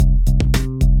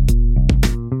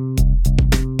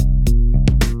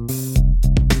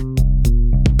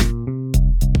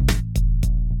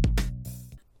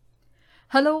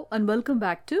Hello and welcome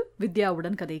back to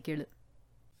வித்யாவுடன் கதை கேளு.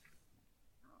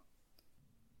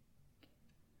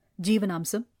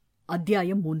 ஜீவனாம்சம்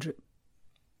அத்தியாயம் 3.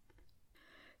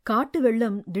 காட்டு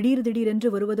வெள்ளம்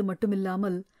திடீரென்று வருவது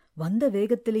மட்டுமில்லாமல் வந்த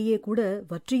வேகத்திலேயே கூட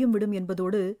வற்றியும் விடும்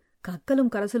என்பதோடு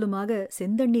கக்கலும் கரசலுமாக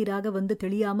செந்தண்ணீராக வந்து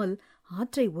தெளியாமல்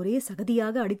ஆற்றை ஒரே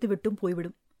சகதியாக அடித்துவிட்டும்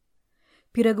போய்விடும்.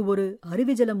 பிறகு ஒரு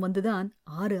அருவி ஜலம் வந்துதான்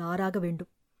ஆறாக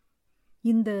வேண்டும்.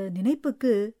 இந்த நினைப்புக்கு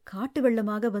காட்டு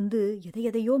வெள்ளமாக வந்து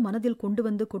எதையெதையோ மனதில் கொண்டு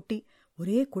வந்து கொட்டி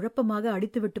ஒரே குழப்பமாக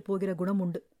அடித்துவிட்டு போகிற குணம்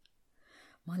உண்டு.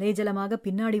 மலைஜலமாக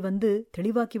பின்னாடி வந்து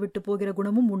தெளிவாக்கிவிட்டு போகிற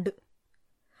குணமும் உண்டு.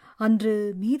 அன்று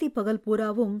மீதி பகல்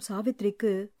பூராவும்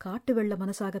சாவித்திரிக்கு காட்டு வெள்ள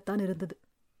மனசாகத்தான் இருந்தது.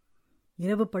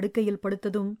 இரவு படுக்கையில்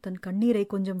படுத்ததும் தன் கண்ணீரை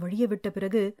கொஞ்சம் வழிய விட்ட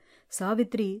பிறகு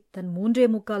சாவித்திரி தன்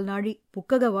 3.25 நாழி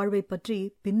புக்கக வாழ்வை பற்றி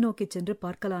பின்னோக்கிச் சென்று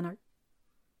பார்க்கலானாள்.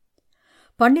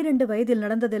 12 வயதில்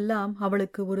நடந்ததெல்லாம்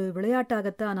அவளுக்கு ஒரு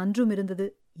விளையாட்டாகத்தான் அன்றும் இருந்தது,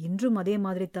 இன்றும் அதே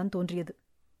மாதிரித்தான் தோன்றியது.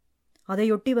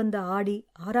 அதையொட்டி வந்த ஆடி,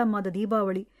 6ஆம் மாத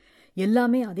தீபாவளி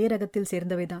எல்லாமே அதே ரகத்தில்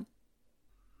சேர்ந்தவைதான்.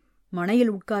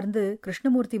 மணையில் உட்கார்ந்து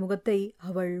கிருஷ்ணமூர்த்தி முகத்தை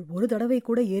அவள் ஒரு தடவை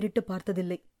கூட ஏறிட்டு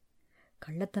பார்த்ததில்லை,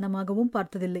 கள்ளத்தனமாகவும்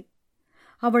பார்த்ததில்லை.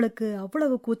 அவளுக்கு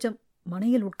அவ்வளவு கூச்சம்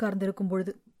மணையில் உட்கார்ந்திருக்கும்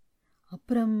பொழுது.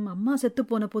 அப்புறம் அம்மா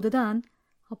செத்துப்போன போதுதான்,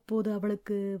 அப்போது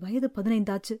அவளுக்கு வயது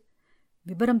 15 ஆச்சு.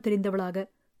 விபரம் தெரிந்தவளாக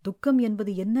துக்கம்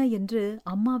என்பது என்ன என்று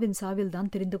அம்மாவின் சாவில்தான்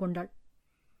தெரிந்து கொண்டாள்.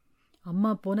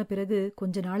 அம்மா போன பிறகு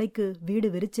கொஞ்ச நாளைக்கு வீடு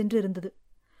வெறிச்சென்று இருந்தது.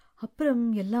 அப்புறம்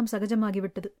எல்லாம்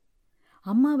சகஜமாகிவிட்டது.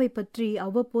 அம்மாவை பற்றி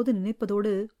அவ்வப்போது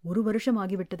நினைப்பதோடு 1 வருஷம்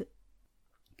ஆகிவிட்டது.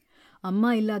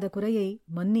 அம்மா இல்லாத குறையை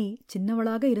மன்னி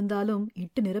சின்னவளாக இருந்தாலும்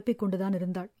இட்டு நிரப்பிக் கொண்டுதான்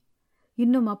இருந்தாள்.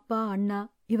 இன்னும் அப்பா, அண்ணா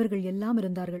இவர்கள் எல்லாம்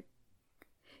இருந்தார்கள்.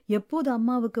 எப்போது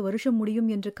அம்மாவுக்கு வருஷம்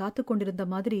முடியும் என்று காத்து கொண்டிருந்த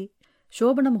மாதிரி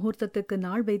சோபன முகூர்த்தத்துக்கு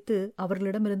நாள் வைத்து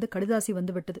அவர்களிடமிருந்து கடிதாசி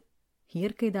வந்துவிட்டது.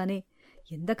 இயற்கைதானே,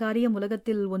 எந்த காரியம்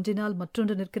உலகத்தில் ஒன்றினால்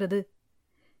மற்றொன்று நிற்கிறது?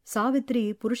 சாவித்திரி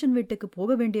புருஷன் வீட்டுக்கு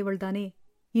போக வேண்டியவள்தானே,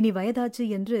 இனி வயதாச்சு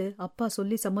என்று அப்பா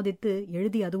சொல்லி சம்மதித்து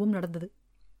எழுதி அதுவும் நடந்தது.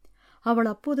 அவள்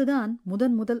அப்போதுதான்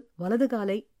முதல் வலது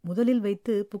காலை முதலில்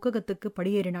வைத்து புக்ககத்துக்கு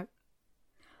படியேறினாள்.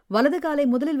 வலது காலை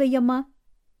முதலில் வையம்மா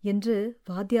என்று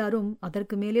வாத்தியாரும்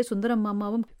அதற்கு மேலே சுந்தரம்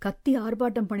மாமாவும் கத்தி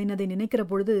ஆர்ப்பாட்டம் பண்ணினதை நினைக்கிற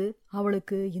பொழுது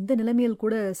அவளுக்கு இந்த நிலைமையில்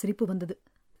கூட சிரிப்பு வந்தது.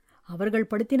 அவர்கள்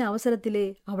படுத்தின அவசரத்திலே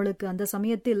அவளுக்கு அந்த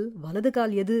சமயத்தில் வலது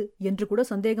கால் எது என்று கூட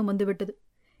சந்தேகம் வந்துவிட்டது.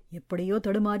 எப்படியோ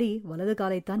தடுமாறி வலது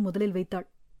காலைத்தான் முதலில் வைத்தாள்.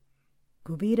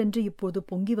 குபீரென்று இப்போது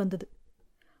பொங்கி வந்தது.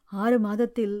 6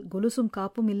 மாதத்தில் கொலுசும்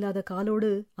காப்பும் இல்லாத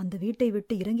காலோடு அந்த வீட்டை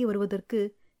விட்டு இறங்கி வருவதற்கு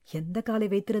எந்த காலை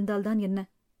வைத்திருந்தால்தான் என்ன?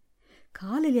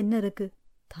 காலில் என்ன இருக்கு?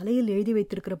 தலையில் எழுதி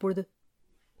வைத்திருக்கிற பொழுது.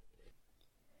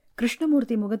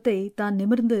 கிருஷ்ணமூர்த்தி முகத்தை தான்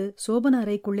நிமிர்ந்து சோபன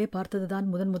அறைக்குள்ளே பார்த்ததுதான்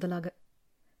முதலாக.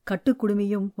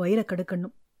 கட்டுக்குடுமியும்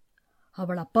வைரக்கடுக்கண்ணும்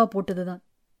அவள் அப்பா போட்டதுதான்.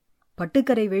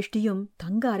 பட்டுக்கரை வேஷ்டியும்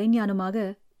தங்க அரைஞானுமாக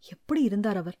எப்படி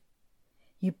இருந்தார் அவர்!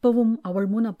 இப்பவும் அவள்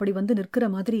முன் அப்படி வந்து நிற்கிற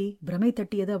மாதிரி பிரமை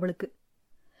தட்டியது அவளுக்கு.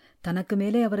 தனக்கு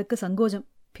மேலே அவருக்கு சங்கோஜம்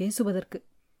பேசுவதற்கு.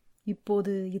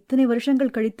 இப்போது இத்தனை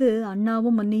வருஷங்கள் கழித்து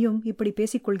அண்ணாவும் மன்னியும் இப்படி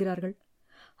பேசிக்கொள்கிறார்கள்.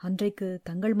 அன்றைக்கு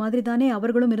தங்கள் மாதிரிதானே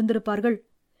அவர்களும் இருந்திருப்பார்கள்.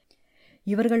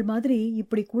 இவர்கள் மாதிரி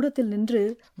இப்படி கூடத்தில் நின்று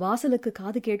வாசலுக்கு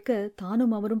காது கேட்க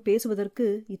தானும் அவரும் பேசுவதற்கு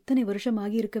இத்தனை வருஷம்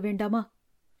ஆகியிருக்க வேண்டாமா?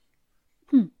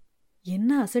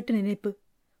 என்ன அசட்டு நினைப்பு!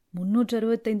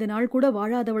 365 நாள் கூட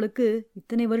வாழாதவளுக்கு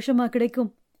இத்தனை வருஷமா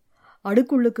கிடைக்கும்?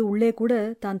 அடுக்குள்ளுக்கு உள்ளே கூட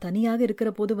தான் தனியாக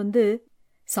இருக்கிற போது வந்து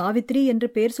சாவித்ரி என்று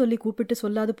பேர் சொல்லி கூப்பிட்டு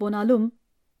சொல்லாது போனாலும்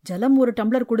ஜலம் 1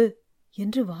 டம்ளர் கொடு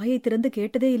என்று வாயை திறந்து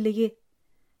கேட்டதே இல்லையே.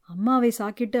 அம்மாவை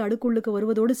சாக்கிட்டு அடுக்குள்ளுக்கு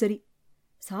வருவதோடு சரி,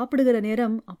 சாப்பிடுகிற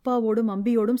நேரம் அப்பாவோடும்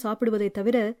அம்பியோடும் சாப்பிடுவதை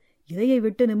தவிர இலையை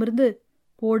விட்டு நிமிர்ந்து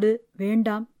போடு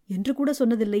வேண்டாம் என்று கூட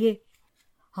சொன்னதில்லையே.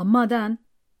 அம்மாதான்,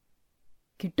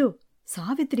 கிட்டு,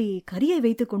 சாவித்திரி கரியை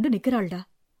வைத்துக் கொண்டு நிற்கிறாள்டா,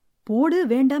 போடு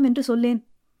வேண்டாம் என்று சொல்லேன்.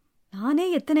 நானே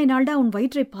எத்தனை நாள்டா உன்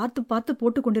வயிற்றை பார்த்து பார்த்து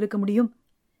போட்டுக் கொண்டிருக்க முடியும்?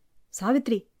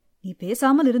 சாவித்ரி, நீ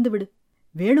பேசாமல் இருந்து விடு.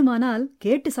 வேணுமானால்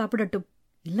கேட்டு சாப்பிடட்டும்,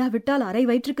 இல்லாவிட்டால் அரை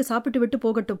வயிற்றுக்கு சாப்பிட்டு விட்டு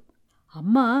போகட்டும்.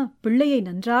 அம்மா பிள்ளையை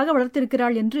நன்றாக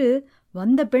வளர்த்திருக்கிறாள் என்று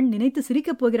வந்த பெண் நினைத்து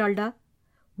சிரிக்கப் போகிறாள்டா.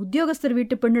 உத்தியோகஸ்தர்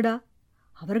வீட்டு பெண்ணுடா,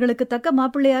 அவர்களுக்கு தக்க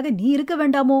மாப்பிள்ளையாக நீ இருக்க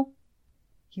வேண்டாமோ?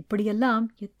 இப்படியெல்லாம்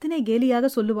எத்தனை கேலியாக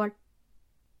சொல்லுவாள்.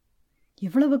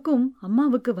 இவ்வளவுக்கும்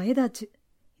அம்மாவுக்கு வயதாச்சு.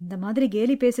 இந்த மாதிரி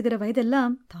கேலி பேசுகிற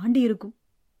வயதெல்லாம் தாண்டி இருக்கும்.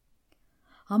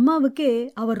 அம்மாவுக்கே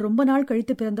அவர் ரொம்ப நாள்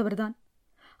கழித்து பிறந்தவர்தான்.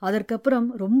 அதற்கப்புறம்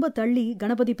ரொம்ப தள்ளி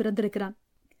கணபதி பிறந்திருக்கிறான்.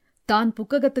 தான்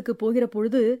புக்ககத்துக்கு போகிற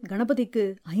பொழுது கணபதிக்கு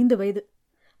 5 வயது.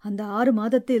 அந்த 6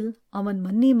 மாதத்தில் அவன்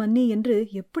மன்னி என்று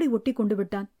எப்படி ஒட்டி கொண்டு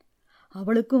விட்டான்.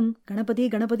 அவளுக்கும் கணபதி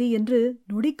கணபதி என்று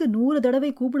நொடிக்கு 100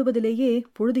 தடவை கூப்பிடுவதிலேயே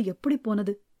பொழுது எப்படி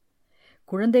போனது.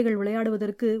 குழந்தைகள்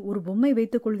விளையாடுவதற்கு ஒரு பொம்மை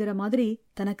வைத்துக் கொள்கிற மாதிரி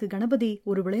தனக்கு கணபதி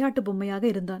ஒரு விளையாட்டு பொம்மையாக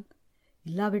இருந்தான்.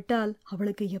 இல்லாவிட்டால்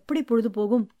அவளுக்கு எப்படி பொழுது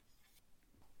போகும்?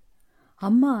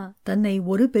 அம்மா தன்னை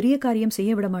ஒரு பெரிய காரியம்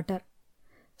செய்ய விடமாட்டார்.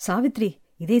 சாவித்ரி,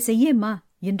 இதை செய்யேம்மா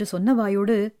என்று சொன்ன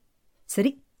வாயோடு,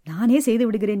 சரி நானே செய்து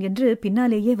விடுகிறேன் என்று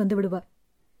பின்னாலேயே வந்து விடுவார்.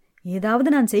 ஏதாவது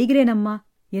நான் செய்கிறேன் அம்மா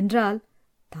என்றால்,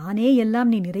 தானே எல்லாம்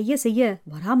நீ நிறைய செய்ய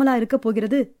வராமலா இருக்கப்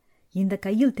போகிறது, இந்த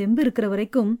கையில் தெம்பு இருக்கிற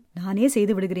வரைக்கும் நானே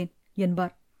செய்து விடுகிறேன்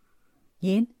என்பார்.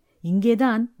 ஏன்,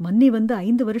 இங்கேதான் மன்னி வந்து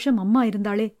 5 வருஷம் அம்மா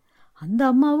இருந்தாளே, அந்த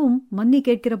அம்மாவும் மன்னி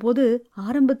கேட்கிற போது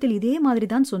ஆரம்பத்தில் இதே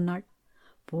மாதிரிதான் சொன்னாள்.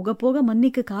 போக போக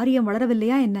மன்னிக்கு காரியம்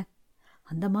வளரவில்லையா என்ன?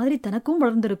 அந்த மாதிரி தனக்கும்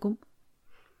வளர்ந்திருக்கும்.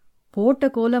 போட்ட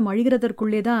கோலம்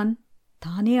அழிகிறதற்குள்ளேதான்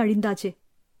தானே அழிந்தாச்சே.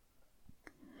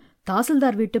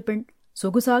 தாசில்தார் வீட்டு பெண்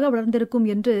சொகுசாக வளர்ந்திருக்கும்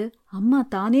என்று அம்மா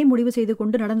தானே முடிவு செய்து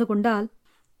கொண்டு நடந்து கொண்டால்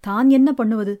தான் என்ன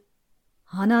பண்ணுவது?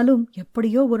 ஆனாலும்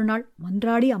எப்படியோ ஒரு நாள்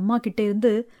மன்றாடி அம்மா கிட்டே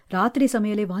இருந்து ராத்திரி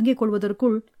சமையலை வாங்கிக்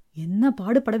கொள்வதற்குள் என்ன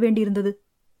பாடுபட வேண்டியிருந்தது.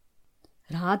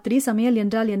 ராத்திரி சமையல்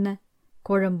என்றால் என்ன?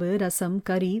 குழம்பு, ரசம்,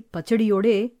 கறி,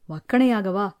 பச்சடியோடே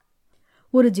வக்கணையாகவா?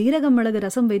 ஒரு ஜீரகம் மிளகு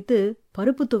ரசம் வைத்து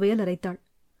பருப்பு துவையல் அரைத்தாள்.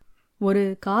 ஒரு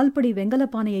 1/4 படி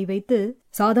வெங்கலப்பானையை வைத்து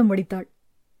சாதம் வடித்தாள்.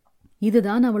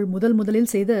 இதுதான் அவள்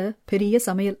முதலில் செய்த பெரிய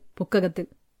சமையல் புக்ககத்தில்.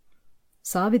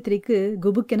 சாவித்திரிக்கு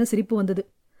குபுக்கென சிரிப்பு வந்தது.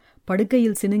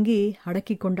 படுக்கையில் சினுங்கி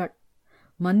அடக்கிக் கொண்டாள்.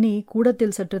 மன்னி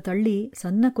கூடத்தில் சற்று தள்ளி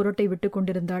சன்ன குரட்டை விட்டு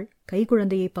கொண்டிருந்தாள்,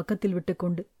 கைக்குழந்தையை பக்கத்தில்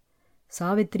விட்டுக்கொண்டு.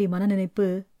 சாவித்திரி மனநினைப்பு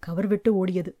கவர்விட்டு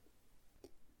ஓடியது.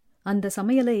 அந்த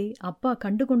சமையலை அப்பா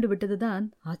கண்டுகொண்டு விட்டதுதான்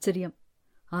ஆச்சரியம்.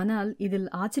 ஆனால் இதில்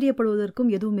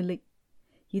ஆச்சரியப்படுவதற்கும் எதுவும் இல்லை.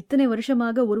 இத்தனை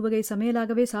வருஷமாக ஒரு வகை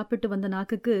சமையலாகவே சாப்பிட்டு வந்த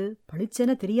நாக்குக்கு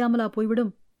பளிச்சென தெரியாமலா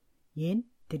போய்விடும்? ஏன்,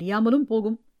 தெரியாமலும்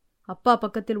போகும். அப்பா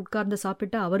பக்கத்தில் உட்கார்ந்து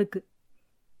சாப்பிட்ட அவருக்கு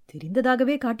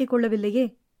தெரிந்ததாகவே காட்டிக்கொள்ளவில்லையே.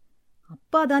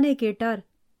 அப்பாதானே கேட்டார்.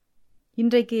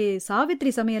 இன்றைக்கு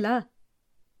சாவித்ரி சமையலா?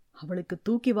 அவளுக்கு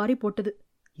தூக்கி வாரி போட்டது,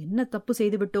 என்ன தப்பு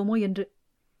செய்து விட்டோமோ என்று.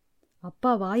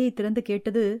 அப்பா வாயை திறந்து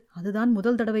கேட்டது அதுதான்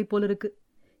முதல் தடவை போலிருக்கு.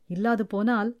 இல்லாது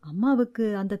போனால் அம்மாவுக்கு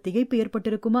அந்த திகைப்பு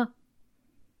ஏற்பட்டிருக்குமா?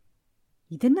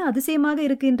 இதென்ன அதிசயமாக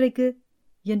இருக்கு இன்றைக்கு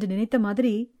என்று நினைத்த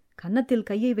மாதிரி கன்னத்தில்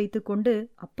கையை வைத்துக்கொண்டு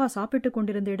அப்பா சாப்பிட்டுக்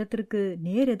கொண்டிருந்த இடத்திற்கு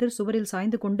நேர் எதிர் சுவரில்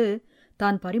சாய்ந்து கொண்டு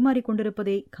தான் பரிமாறிக்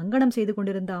கொண்டிருப்பதை கங்கணம் செய்து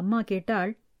கொண்டிருந்த அம்மா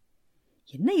கேட்டாள்,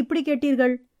 என்ன இப்படி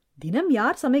கேட்டீர்கள்? தினம்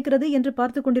யார் சமைக்கிறது என்று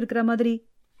பார்த்து கொண்டிருக்கிற மாதிரி.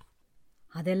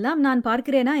 அதெல்லாம் நான்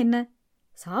பார்க்கிறேனா என்ன?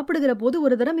 சாப்பிடுகிற போது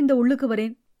ஒரு தரம் இந்த உள்ளுக்கு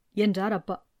வரேன் என்றார்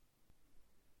அப்பா.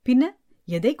 பின்ன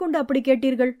எதை கொண்டு அப்படி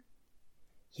கேட்டீர்கள்?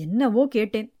 என்னவோ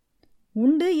கேட்டேன்.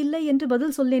 உண்டு இல்லை என்று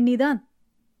பதில் சொல்லேன் நீதான்.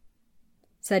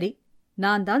 சரி,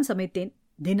 நான் தான் சமைத்தேன்,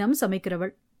 தினம்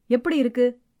சமைக்கிறவள். எப்படி இருக்கு?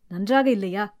 நன்றாக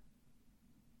இல்லையா?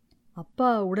 அப்பா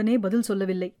உடனே பதில்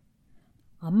சொல்லவில்லை.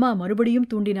 அம்மா மறுபடியும்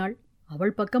தூண்டினாள்,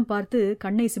 அவள் பக்கம் பார்த்து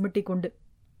கண்ணை சிமிட்டிக் கொண்டு.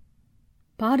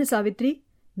 பாரு சாவித்ரி,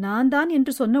 நான் தான்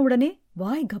என்று சொன்னவுடனே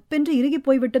வாய் கப்பென்று இறுகிப்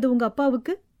போய்விட்டது உங்க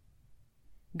அப்பாவுக்கு.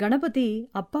 கணபதி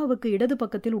அப்பாவுக்கு இடது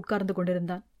பக்கத்தில் உட்கார்ந்து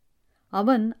கொண்டிருந்தான்.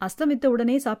 அவன்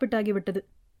அஸ்தமித்தவுடனே சாப்பிட்டாகிவிட்டது.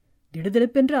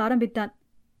 திடுதிடுப்பென்று ஆரம்பித்தான்.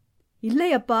 இல்லை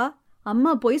அப்பா,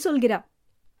 அம்மா பொய் சொல்கிறா.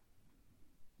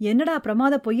 என்னடா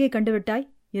பிரமாத பொய்யை கண்டுவிட்டாய்?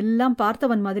 எல்லாம்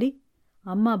பார்த்தவன் மாதிரி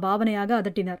அம்மா பாவனையாக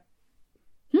அதட்டினார்.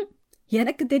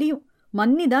 எனக்கு தெரியும்,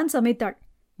 மன்னிதான் சமைத்தாள்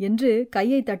என்று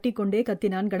கையை தட்டிக்கொண்டே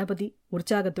கத்தினான் கணபதி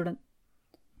உற்சாகத்துடன்.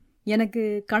 எனக்கு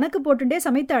கணக்கு போட்டுண்டே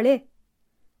சமைத்தாளே.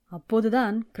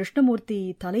 அப்போதுதான் கிருஷ்ணமூர்த்தி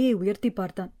தலையை உயர்த்தி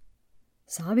பார்த்தான்.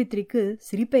 சாவித்திரிக்கு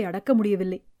சிரிப்பை அடக்க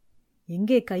முடியவில்லை.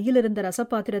 எங்கே கையிலிருந்த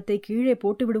ரசப்பாத்திரத்தை கீழே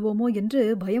போட்டு விடுவோமோ என்று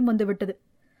பயம் வந்துவிட்டது.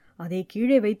 அதை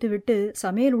கீழே வைத்துவிட்டு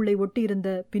சமையல் உள்ளே ஒட்டியிருந்த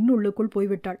பின்னுள்ளுக்குள்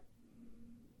போய்விட்டாள்.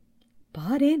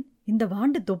 பாரேன், இந்த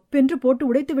வாண்டு தொப்பென்று போட்டு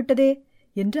உடைத்து விட்டதே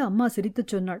என்று அம்மா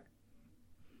சிரித்துச் சொன்னாள்.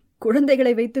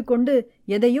 குழந்தைகளை வைத்துக்கொண்டு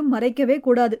எதையும் மறைக்கவே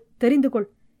கூடாது, தெரிந்து கொள்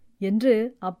என்று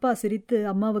அப்பா சிரித்து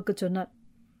அம்மாவுக்கு சொன்னார்.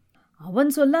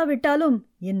 அவன் சொல்லாவிட்டாலும்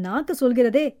என் நாக்கு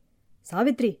சொல்கிறதே.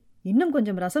 சாவித்ரி, இன்னும்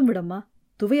கொஞ்சம் ரசம் விடம்மா,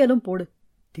 துவையலும் போடு,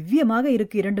 திவ்யமாக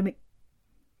இருக்கு இரண்டுமே.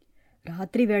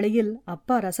 ராத்திரி வேளையில்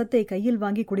அப்பா ரசத்தை கையில்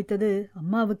வாங்கி குடித்தது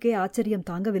அம்மாவுக்கே ஆச்சரியம்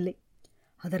தாங்கவில்லை.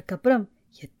 அதற்கப்புறம்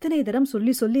எத்தனை தரம்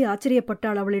சொல்லி சொல்லி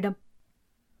ஆச்சரியப்பட்டாள் அவளிடம்.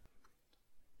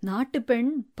 நாட்டு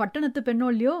பெண் பட்டணத்து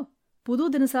பெண்ணோல்லையோ, புது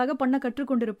தினசாக பண்ண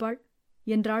கற்றுக்கொண்டிருப்பாள்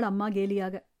என்றாள் அம்மா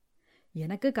கேலியாக.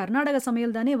 எனக்கு கர்நாடக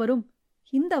சமையல்தானே வரும்.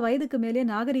 இந்த வயதுக்கு மேலே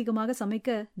நாகரீகமாக சமைக்க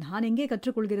நான் எங்கே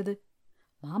கற்றுக்கொள்கிறது?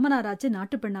 மாமனாராச்சு,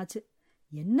 நாட்டு பெண்ணாச்சு,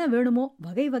 என்ன வேணுமோ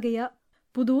வகை வகையா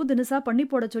புது தினசா பண்ணி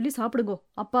போட சொல்லி சாப்பிடுங்கோ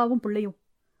அப்பாவும் பிள்ளையும்.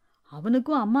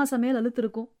 அவனுக்கும் அம்மா சமையல்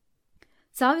அழுத்திருக்கும்.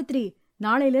 சாவித்ரி,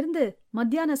 நாளையிலிருந்து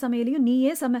மத்தியான சமையலையும்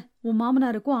நீயே சம, உன்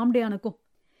மாமனாருக்கும் ஆம்டையானுக்கும்.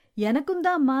 எனக்கும்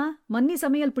தான் அம்மா மன்னி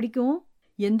சமையல் பிடிக்கும்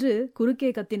என்று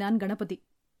குறுக்கே கத்தினான் கணபதி.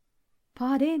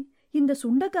 பாரேன், இந்த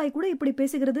சுண்டக்காய் கூட இப்படி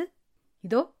பேசுகிறது.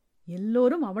 இதோ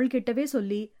எல்லோரும் அவள்கிட்டவே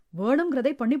சொல்லி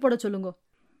வேணுங்கிறதை பண்ணி போட சொல்லுங்கோ.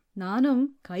 நானும்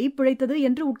கை பிழைத்தது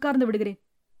என்று உட்கார்ந்து விடுகிறேன்.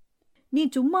 நீ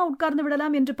சும்மா உட்கார்ந்து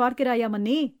விடலாம் என்று பார்க்கிறாயா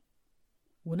மன்னி?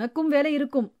 உனக்கும் வேலை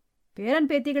இருக்கும். பேரன்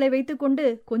பேத்திகளை வைத்துக்கொண்டு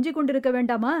கொஞ்சிக் கொண்டிருக்க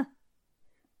வேண்டாமா?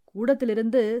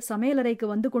 கூடத்திலிருந்து சமையலறைக்கு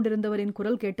வந்து கொண்டிருந்தவரின்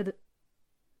குரல் கேட்டது.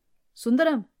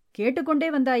 சுந்தரம், கேட்டுக்கொண்டே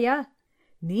வந்தாயா?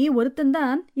 நீ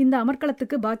ஒருத்தன்தான் இந்த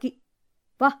அமர்க்களத்துக்கு பாக்கி.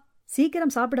 வா,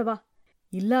 சீக்கிரம் சாப்பிட வா.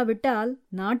 இல்லாவிட்டால்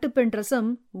நாட்டுப்பெண் ரசம்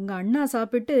உங்க அண்ணா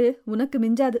சாப்பிட்டு உனக்கு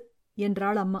மிஞ்சாது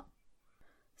என்றாள் அம்மா.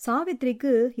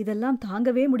 சாவித்திரிக்கு இதெல்லாம்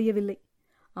தாங்கவே முடியவில்லை.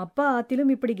 அப்பா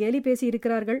ஆத்திலும் இப்படி கேலி பேசி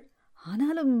இருக்கிறார்கள்.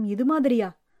 ஆனாலும் இது மாதிரியா?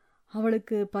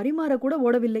 அவளுக்கு பரிமாறக்கூட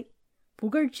ஓடவில்லை.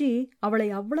 புகழ்ச்சி அவளை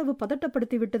அவ்வளவு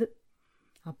பதட்டப்படுத்திவிட்டது.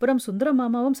 அப்புறம் சுந்தரம்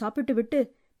மாமாவும் சாப்பிட்டு விட்டு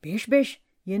பேஷ் பேஷ்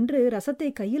என்று ரசத்தை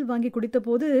கையில் வாங்கி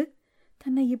குடித்தபோது,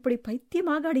 தன்னை இப்படி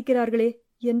பைத்தியமாக அடிக்கிறார்களே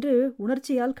என்று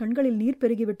உணர்ச்சியால் கண்களில் நீர்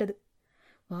பெருகிவிட்டது.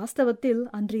 வாஸ்தவத்தில்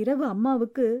அன்று இரவு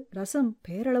அம்மாவுக்கு ரசம்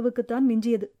பேரளவுக்குத்தான்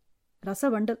மிஞ்சியது.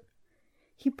 ரசவண்டல்.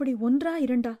 இப்படி ஒன்றா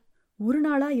இரண்டா, ஒரு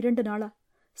நாளா 2 நாளா?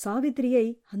 சாவித்திரியை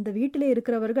அந்த வீட்டிலே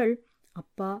இருக்கிறவர்கள்,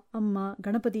 அப்பா, அம்மா,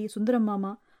 கணபதி, சுந்தரம்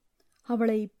மாமா,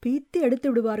 அவளை பீத்தி எடுத்து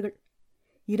விடுவார்கள்.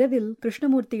 இரவில்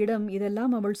கிருஷ்ணமூர்த்தியிடம்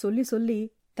இதெல்லாம் அவள் சொல்லி சொல்லி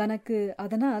தனக்கு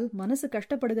அதனால் மனசு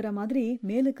கஷ்டப்படுகிற மாதிரி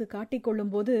மேலுக்கு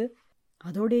காட்டிக்கொள்ளும் போது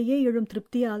அதோடேயே எழும்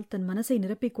திருப்தியால் தன் மனசை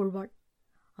நிரப்பிக் கொள்வாள்.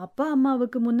 அப்பா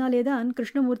அம்மாவுக்கு முன்னாலேதான்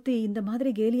கிருஷ்ணமூர்த்தி இந்த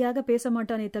மாதிரி கேலியாக பேச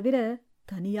மாட்டானே தவிர,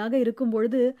 தனியாக இருக்கும்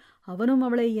பொழுது அவனும்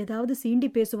அவளை ஏதாவது சீண்டி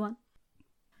பேசுவான்.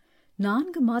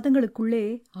 4 மாதங்களுக்குள்ளே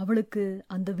அவளுக்கு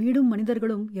அந்த வீடும்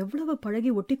மனிதர்களும் எவ்வளவு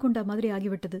பழகி ஒட்டிக்கொண்ட மாதிரி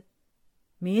ஆகிவிட்டது.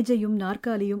 மேஜையும்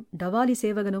நாற்காலியும் டவாலி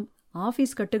சேவகனும்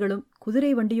ஆபீஸ் கட்டுகளும்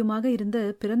குதிரை வண்டியுமாக இருந்த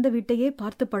பிறந்த வீட்டையே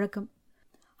பார்த்து பழக்கம்.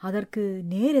 அதற்கு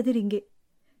நேரெதிர் இங்கே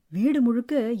வீடு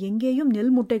முழுக்க எங்கேயும்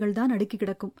நெல் முட்டைகள்தான் அடுக்கி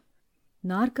கிடக்கும்.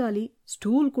 நாற்காலி,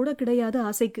 ஸ்டூல் கூட கிடையாது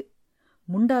ஆசைக்கு.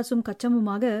 முண்டாசும்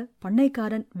கச்சமுமாக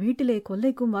பண்ணைக்காரன் வீட்டிலே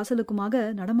கொல்லைக்கும் வாசலுக்குமாக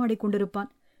நடமாடிக் கொண்டிருப்பான்,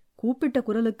 கூப்பிட்ட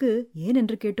குரலுக்கு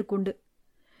ஏனென்று கேட்டுக்கொண்டு.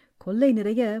 கொல்லை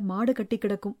நிறைய மாடு கட்டி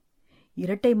கிடக்கும்.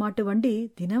 இரட்டை மாட்டு வண்டி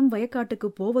தினம் வயக்காட்டுக்கு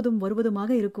போவதும்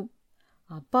வருவதுமாக இருக்கும்.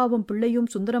 அப்பாவும் பிள்ளையும்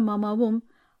சுந்தரம் மாமாவும்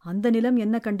அந்த நிலம்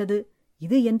என்ன கண்டது,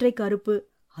 இது என்றைக்கு அறுப்பு,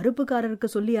 அறுப்புக்காரருக்கு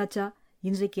சொல்லியாச்சா,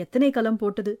 இன்றைக்கு எத்தனை கலம்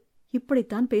போட்டது,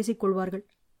 இப்படித்தான் பேசிக்கொள்வார்கள்.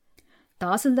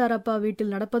 தாசில்தார் அப்பா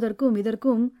வீட்டில் நடப்பதற்கும்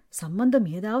இதற்கும் சம்பந்தம்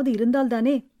ஏதாவது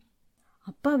இருந்தால்தானே.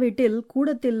 அப்பா வீட்டில்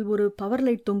கூடத்தில் ஒரு பவர்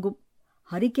லைட் தொங்கும்,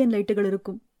 ஹரிக்கேன் லைட்டுகள்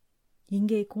இருக்கும்.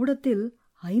 இங்கே கூடத்தில்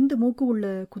 5 மூக்கு உள்ள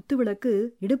குத்துவிளக்கு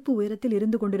இடுப்பு உயரத்தில்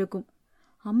இருந்து கொண்டிருக்கும்.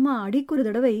 அம்மா அடிக்கொரு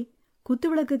தடவை,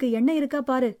 குத்துவிளக்குக்கு எண்ணெய் இருக்கா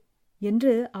பாரு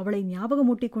என்று அவளை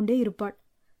ஞாபகமூட்டிக் கொண்டே இருப்பாள்.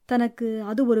 தனக்கு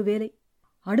அது ஒரு வேலை.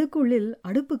 அடுக்குள்ளில்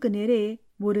அடுப்புக்கு நேரே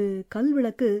ஒரு கல்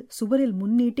விளக்கு சுவரில்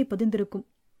முன்னீட்டி பதிந்திருக்கும்.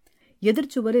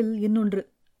 எதிர்ச்சுவரில் இன்னொன்று.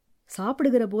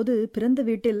 சாப்பிடுகிற போது பிறந்த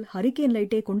வீட்டில் ஹரிக்கேன்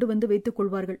லைட்டை கொண்டு வந்து வைத்துக்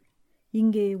கொள்வார்கள்.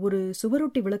 இங்கே ஒரு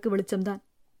சுவரொட்டி விளக்கு வெளிச்சம்தான்.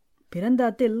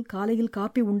 பிறந்தாத்தில் காலையில்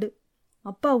காப்பி உண்டு.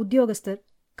 அப்பா உத்தியோகஸ்தர்.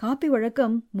 காப்பி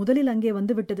வழக்கம் முதலில் அங்கே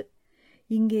வந்துவிட்டது.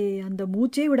 இங்கே அந்த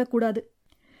மூச்சே விடக்கூடாது.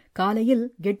 காலையில்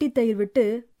கெட்டித்தயிர் விட்டு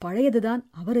பழையதுதான்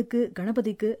அவருக்கு,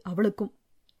 கணபதிக்கு, அவளுக்கும்.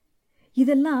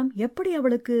 இதெல்லாம் எப்படி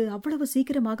அவளுக்கு அவ்வளவு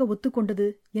சீக்கிரமாக ஒத்துக்கொண்டது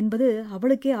என்பது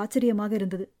அவளுக்கே ஆச்சரியமாக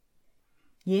இருந்தது.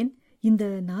 ஏன், இந்த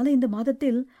 4-5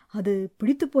 மாதத்தில் அது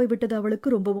பிடித்து போய்விட்டது அவளுக்கு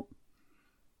ரொம்பவும்.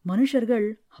 மனுஷர்கள்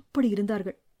அப்படி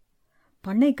இருந்தார்கள்.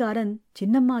 பண்ணைக்காரன்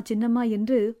சின்னம்மா சின்னம்மா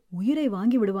என்று உயிரை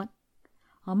வாங்கி விடுவான்.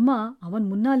 அம்மா அவன்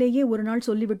முன்னாலேயே ஒரு நாள்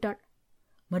சொல்லிவிட்டாள்,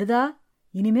 மருதா,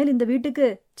 இனிமேல் இந்த வீட்டுக்கு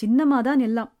சின்னம்மாதான்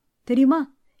எல்லாம், தெரியுமா?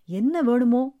 என்ன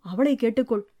வேணுமோ அவளை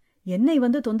கேட்டுக்கொள், என்னை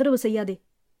வந்து தொந்தரவு செய்யாதே.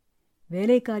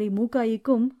 வேலைக்காரி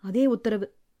மூக்காயிக்கும் அதே உத்தரவு.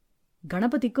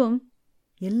 கணபதிக்கும்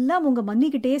எல்லாம் உங்க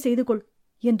மன்னிக்கிட்டே செய்து கொள்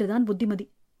என்றுதான் புத்திமதி.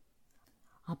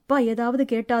 அப்பா ஏதாவது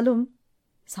கேட்டாலும்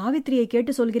சாவித்திரியை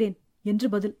கேட்டு சொல்கிறேன் என்று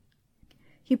பதில்.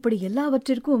 இப்படி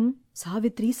எல்லாவற்றிற்கும்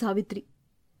சாவித்ரி சாவித்ரி.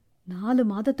 4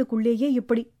 மாதத்துக்குள்ளேயே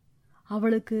இப்படி.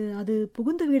 அவளுக்கு அது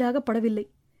புகுந்த வீடாக படவில்லை.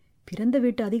 பிறந்த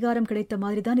வீட்டு அதிகாரம் கிடைத்த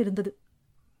மாதிரிதான் இருந்தது.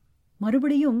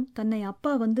 மறுபடியும் தன்னை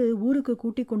அப்பா வந்து ஊருக்கு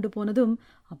கூட்டிக் கொண்டு போனதும்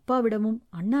அப்பாவிடமும்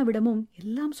அண்ணாவிடமும்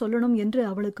எல்லாம் சொல்லணும் என்று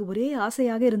அவளுக்கு ஒரே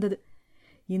ஆசையாக இருந்தது.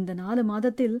 இந்த 4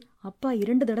 மாதத்தில் அப்பா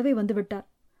 2 தடவை வந்துவிட்டார்.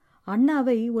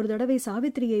 அண்ணாவை ஒரு தடவை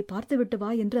சாவித்திரியை பார்த்துவிட்டு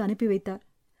வா என்று அனுப்பி வைத்தார்.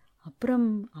 அப்புறம்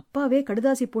அப்பாவே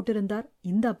கடுதாசி போட்டிருந்தார்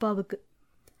இந்த அப்பாவுக்கு.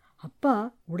 அப்பா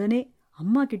உடனே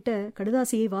அம்மா கிட்ட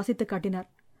கடுதாசியை வாசித்து காட்டினார்.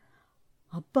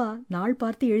 அப்பா நாள்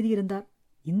பார்த்து எழுதியிருந்தார்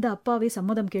இந்த அப்பாவை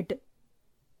சம்மதம் கேட்டு.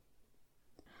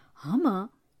 ஆமா,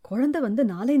 குழந்தை வந்து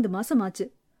 4-5 மாசம் ஆச்சு.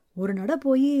 ஒரு நட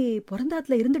போய்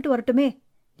பிறந்தாத்துல இருந்துட்டு வரட்டுமே,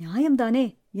 நியாயம்தானே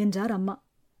என்றார் அம்மா.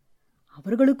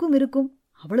 அவர்களுக்கும் இருக்கும்,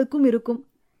 அவளுக்கும் இருக்கும்.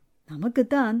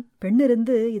 நமக்குத்தான்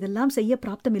பெண்ணிருந்து இதெல்லாம் செய்ய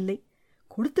பிராப்தமில்லை.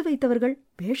 கொடுத்து வைத்தவர்கள்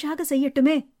பேஷாக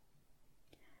செய்யட்டுமே.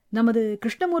 நமது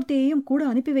கிருஷ்ணமூர்த்தியையும் கூட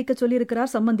அனுப்பி வைக்க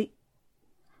சொல்லியிருக்கிறார் சம்மந்தி.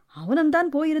 அவனம்தான்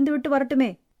போயிருந்து விட்டு வரட்டுமே.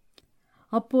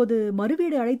 அப்போது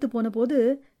மறுவீடு அழைத்து போன போது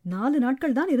 4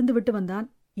 நாட்கள் தான் இருந்துவிட்டு வந்தான்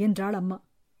என்றாள் அம்மா.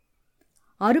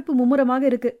 அறுப்பு மும்முரமாக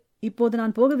இருக்கு, இப்போது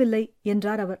நான் போகவில்லை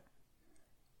என்றார் அவர்.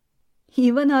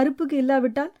 இவன் அறுப்புக்கு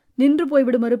இல்லாவிட்டால் நின்று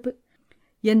போய்விடும் அறுப்பு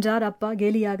என்றார் அப்பா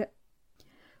கேலியாக.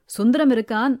 சுந்தரம்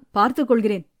இருக்கான், பார்த்துக்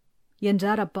கொள்கிறேன்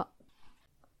என்றார் அப்பா.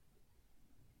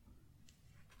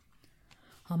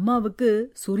 அம்மாவுக்கு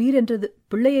சுரீர் என்றது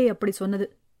பிள்ளையை அப்படி சொன்னது.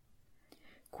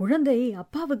 குழந்தை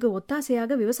அப்பாவுக்கு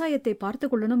ஒத்தாசையாக விவசாயத்தை பார்த்து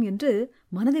கொள்ளணும் என்று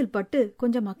மனதில் பட்டு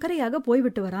கொஞ்சம் அக்கறையாக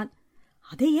போய்விட்டு வரான்.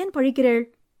 அதை ஏன் பழிக்கிறேள்?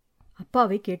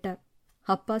 அப்பாவை கேட்டார்.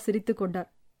 அப்பா சிரித்து கொண்டார்.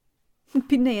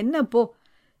 பின்ன என்ன போ,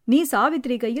 நீ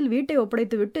சாவித்திரி கையில் வீட்டை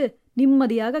ஒப்படைத்து விட்டு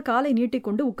நிம்மதியாக காலை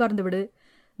நீட்டிக்கொண்டு உட்கார்ந்து விடு.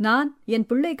 நான் என்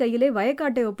பிள்ளை கையிலே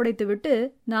வயக்காட்டை ஒப்படைத்து விட்டு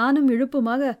நானும்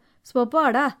இழுப்புமாக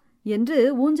ஸ்வப்பாடா என்று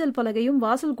ஊஞ்சல் பலகையும்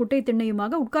வாசல் குட்டை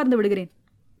திண்ணையுமாக உட்கார்ந்து விடுகிறேன்.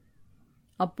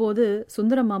 அப்போது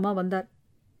சுந்தரம் மாமா வந்தார்.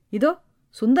 இதோ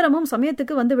சுந்தரமும்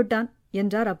சமயத்துக்கு வந்து விட்டான்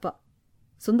என்றார் அப்பா.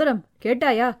 சுந்தரம்,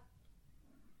 கேட்டாயா?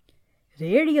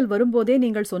 ரேழியல் வரும்போதே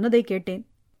நீங்கள் சொன்னதை கேட்டேன்.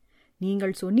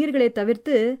 நீங்கள் சொன்னீர்களே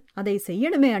தவிர்த்து அதை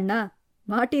செய்யணுமே அண்ணா,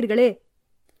 மாட்டீர்களே.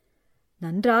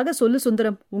 நன்றாக சொல்லு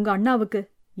சுந்தரம் உங்க அண்ணாவுக்கு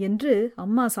என்று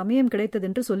அம்மா சமயம்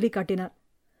கிடைத்ததென்று சொல்லி காட்டினார்.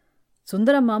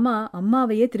 சுந்தரம் மாமா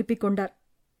அம்மாவையே திருப்பிக் கொண்டார்.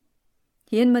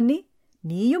 ஏன் மன்னி,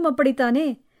 நீயும் அப்படித்தானே?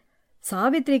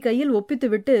 சாவித்திரி கையில்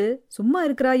ஒப்பித்துவிட்டு சும்மா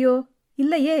இருக்கிறாயோ?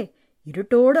 இல்லையே,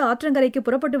 இருட்டோடு ஆற்றங்கரைக்கு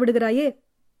புறப்பட்டு விடுகிறாயே.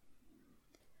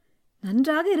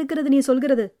 நன்றாக இருக்கிறது நீ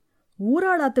சொல்கிறது.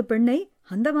 ஊராளாத்து பெண்ணை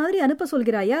அந்த மாதிரி அனுப்ப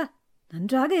சொல்கிறாயா?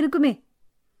 நன்றாக இருக்குமே.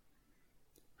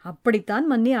 அப்படித்தான்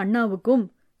மன்னி அண்ணாவுக்கும்.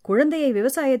 குழந்தையை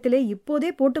விவசாயத்திலே இப்போதே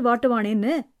போட்டு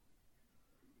வாட்டுவானேன்னு.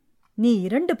 நீ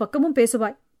 2 பக்கமும்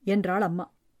பேசுவாய் என்றாள் அம்மா.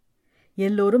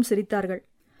 எல்லோரும் சிரித்தார்கள்.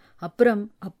 அப்புறம்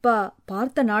அப்பா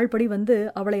பார்த்த நாள்படி வந்து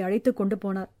அவளை அழைத்து கொண்டு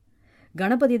போனார்.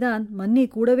 கணபதிதான் மன்னி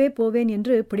கூடவே போவேன்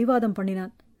என்று பிடிவாதம்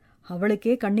பண்ணினான்.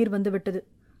 அவளுக்கே கண்ணீர் வந்துவிட்டது.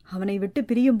 அவனை விட்டு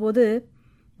பிரியும்போது,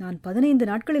 நான் 15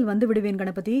 நாட்களில் வந்து விடுவேன்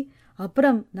கணபதி,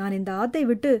 அப்புறம் நான் இந்த ஆத்தை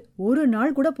விட்டு ஒரு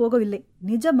நாள் கூட போகவில்லை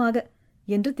நிஜமாக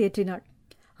என்று தேற்றினாள்.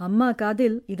 அம்மா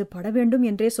காதில் இது பட வேண்டும்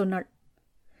என்றே சொன்னாள்.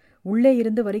 உள்ளே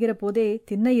இருந்து வருகிற போதே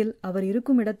திண்ணையில் அவர்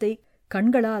இருக்கும் இடத்தை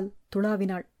கண்களால்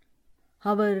துளாவினாள்.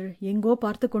 அவர் எங்கோ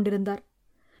பார்த்து கொண்டிருந்தார்.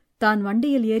 தான்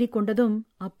வண்டியில் ஏறிக்கொண்டதும்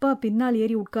அப்பா பின்னால்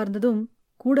ஏறி உட்கார்ந்ததும்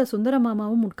கூட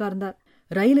சுந்தரமாமாவும் உட்கார்ந்தார்,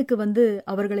 ரயிலுக்கு வந்து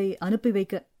அவர்களை அனுப்பி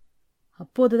வைக்க.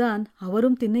 அப்போதுதான்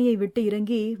அவரும் திண்ணையை விட்டு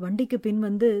இறங்கி வண்டிக்கு பின்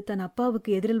வந்து தன்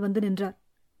அப்பாவுக்கு எதிரில் வந்து நின்றார்.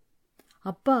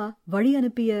 அப்பா வழி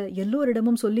அனுப்பிய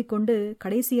எல்லோரிடமும் சொல்லிக்கொண்டு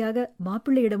கடைசியாக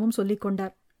மாப்பிள்ளையிடமும் சொல்லிக்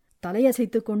கொண்டார்.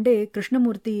 தலையசைத்துக் கொண்டே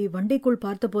கிருஷ்ணமூர்த்தி வண்டிக்குள்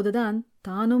பார்த்தபோதுதான்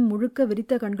தானும் முழுக்க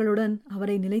விரித்த கண்களுடன்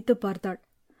அவரை நிலைத்து பார்த்தாள்.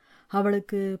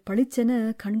 அவளுக்கு பளிச்சென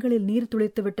கண்களில் நீர்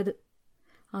துளைத்து விட்டது.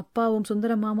 அப்பாவும்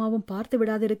சுந்தரமாமாவும் பார்த்து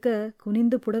விடாதிருக்க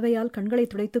குனிந்து புடவையால் கண்களை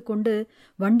துடைத்துக் கொண்டு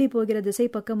வண்டி போகிற திசை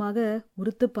பக்கமாக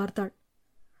உறுத்து பார்த்தாள்.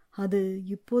 அது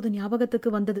இப்போது ஞாபகத்துக்கு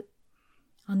வந்தது.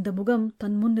 அந்த முகம்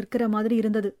தன் முன் நிற்கிற மாதிரி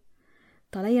இருந்தது.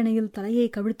 தலையணையில் தலையை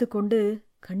கவிழ்த்து கொண்டு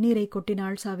கண்ணீரை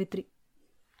கொட்டினாள் சாவித்ரி.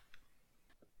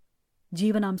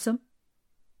 ஜீவனாம்சம்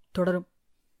தொடரும்.